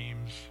who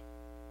deems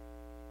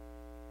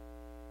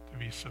to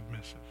be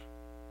submissive.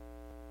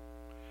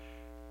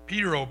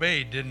 Peter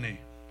obeyed, didn't he?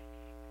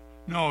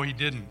 No, he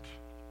didn't.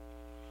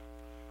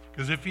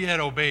 Because if he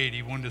had obeyed,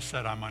 he wouldn't have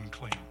said, I'm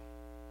unclean.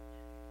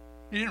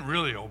 He didn't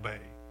really obey.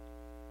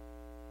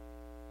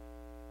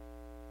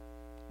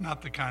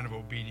 Not the kind of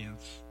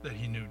obedience that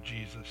he knew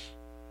Jesus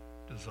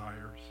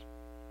desires.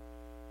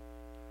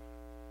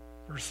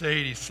 Verse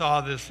 8, he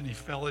saw this and he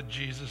fell at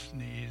Jesus'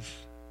 knees.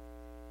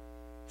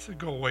 He said,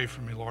 go away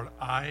from me, Lord.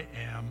 I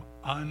am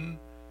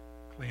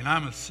unclean.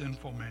 I'm a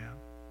sinful man.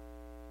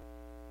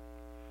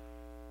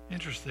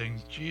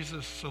 Interesting,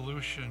 Jesus'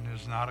 solution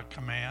is not a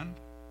command.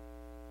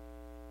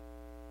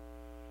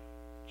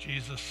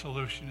 Jesus'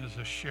 solution is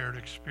a shared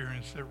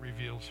experience that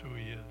reveals who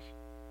he is.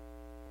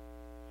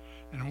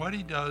 And what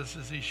he does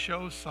is he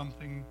shows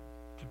something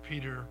to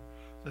Peter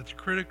that's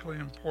critically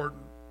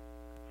important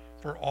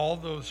for all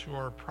those who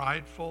are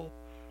prideful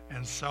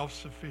and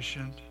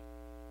self-sufficient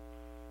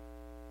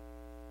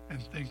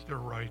and think they're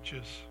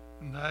righteous.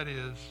 And that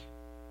is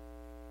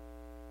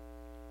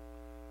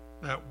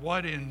that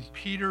what in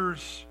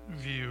Peter's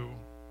view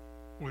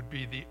would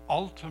be the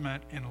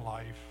ultimate in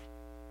life,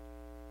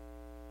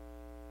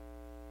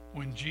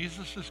 when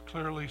Jesus is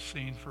clearly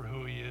seen for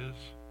who he is,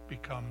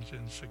 becomes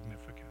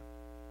insignificant.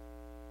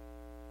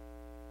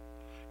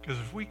 Because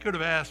if we could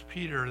have asked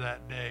Peter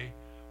that day,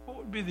 what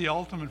would be the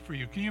ultimate for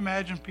you? Can you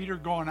imagine Peter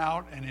going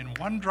out and in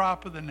one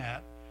drop of the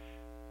net,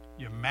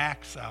 you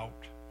max out,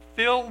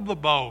 fill the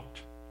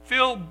boat,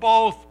 fill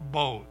both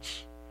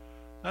boats.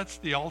 That's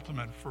the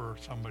ultimate for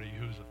somebody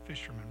who's a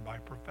fisherman by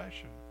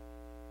profession.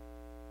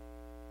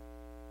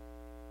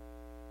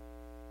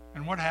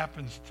 And what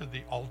happens to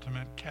the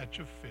ultimate catch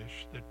of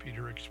fish that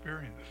Peter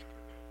experienced?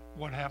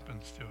 What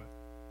happens to it?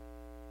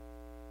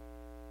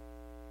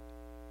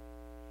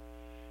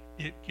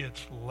 It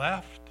gets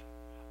left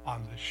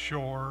on the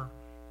shore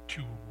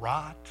to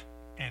rot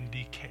and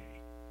decay.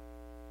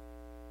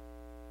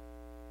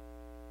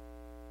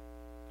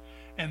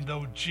 And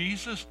though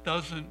Jesus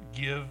doesn't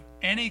give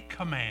any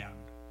command,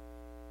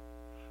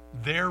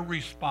 their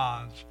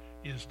response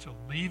is to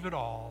leave it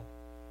all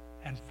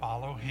and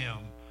follow him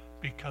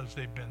because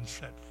they've been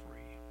set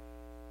free.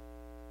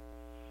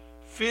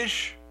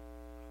 Fish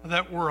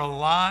that were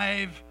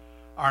alive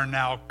are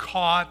now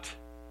caught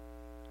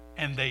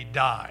and they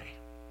die.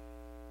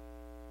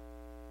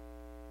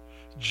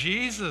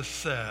 Jesus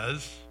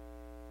says,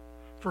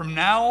 from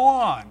now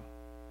on,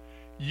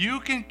 you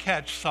can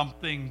catch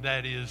something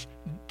that is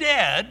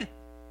dead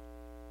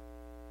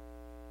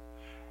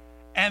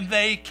and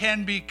they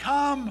can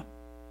become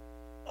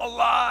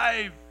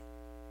alive.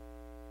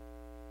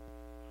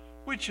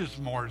 Which is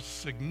more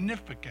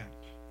significant?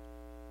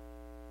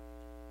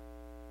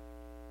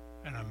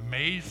 An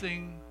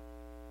amazing,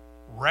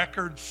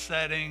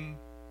 record-setting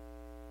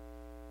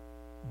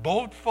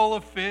boat full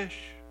of fish,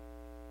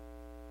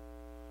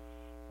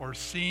 or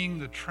seeing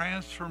the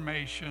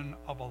transformation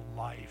of a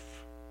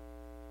life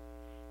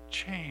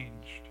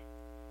changed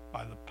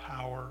by the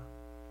power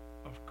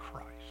of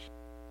Christ?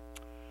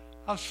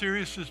 How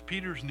serious is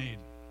Peter's need?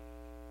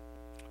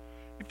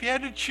 If you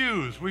had to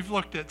choose, we've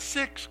looked at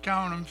six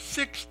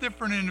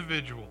different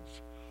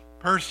individuals.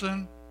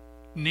 Person,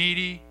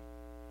 needy,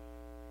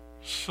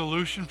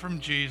 solution from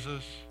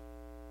Jesus,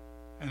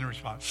 and the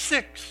response.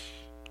 6.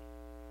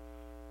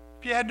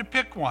 If you had to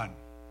pick one,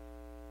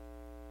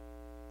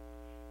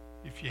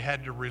 if you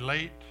had to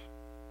relate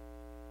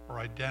or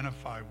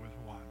identify with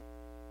one,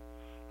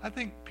 I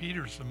think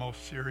Peter's the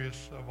most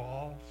serious of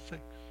all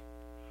 6.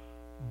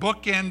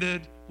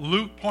 Bookended,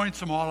 Luke points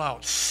them all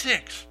out.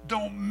 6,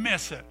 don't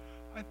miss it.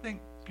 I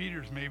think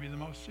Peter's maybe the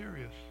most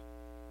serious.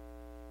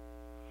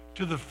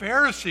 To the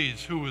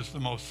Pharisees, who was the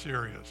most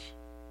serious?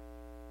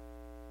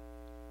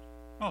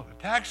 Oh,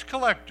 the tax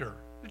collector,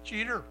 the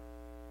cheater.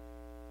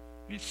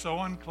 He's so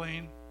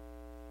unclean.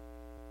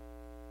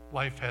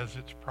 Life has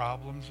its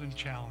problems and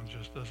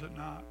challenges, does it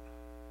not?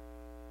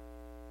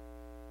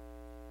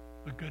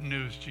 The good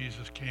news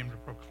Jesus came to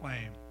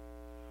proclaim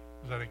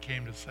was that it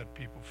came to set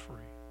people free.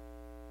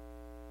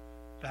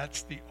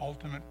 That's the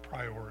ultimate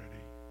priority.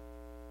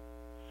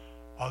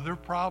 Other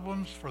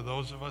problems, for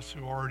those of us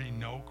who already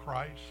know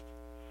Christ,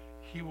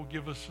 he will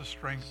give us the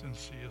strength and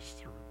see us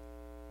through.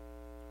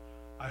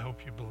 I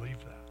hope you believe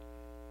that.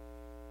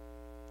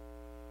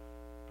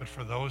 But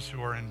for those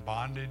who are in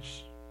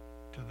bondage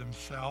to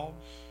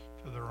themselves,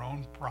 to their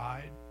own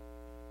pride,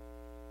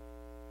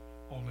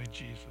 Only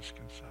Jesus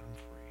can set them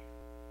free.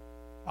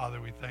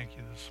 Father, we thank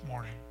you this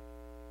morning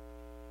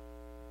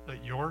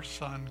that your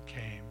Son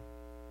came,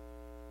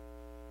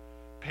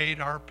 paid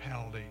our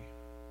penalty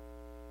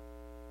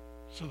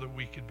so that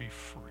we could be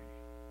free.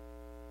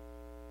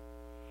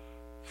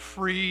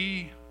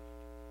 Free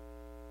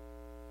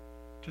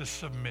to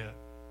submit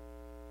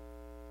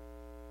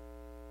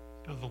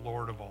to the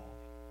Lord of all.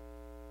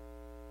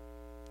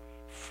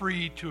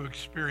 Free to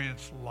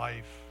experience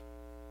life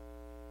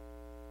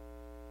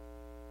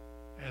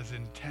as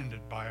intended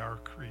by our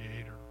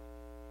Creator.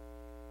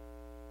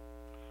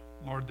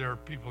 Lord, there are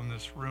people in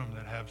this room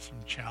that have some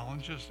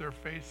challenges they're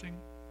facing.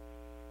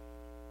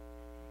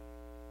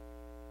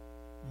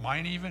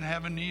 Might even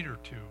have a need or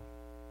two.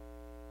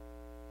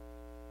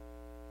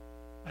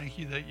 Thank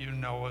you that you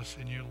know us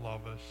and you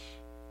love us.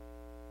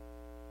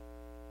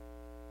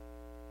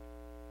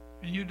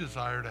 And you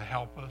desire to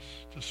help us,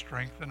 to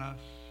strengthen us,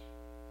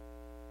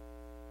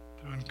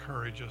 to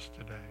encourage us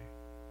today.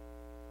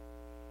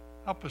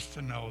 Help us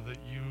to know that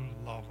you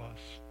love us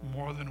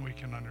more than we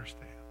can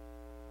understand.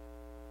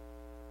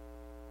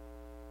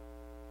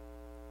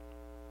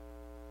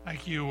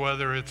 Thank you,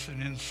 whether it's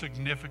an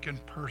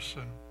insignificant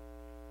person,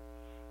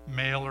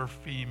 male or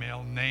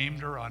female,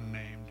 named or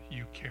unnamed,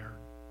 you cared.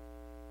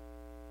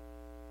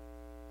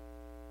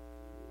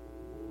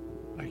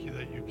 Thank you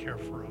that you care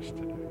for us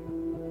today.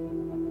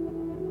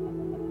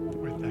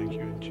 We thank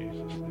you in Jesus' name.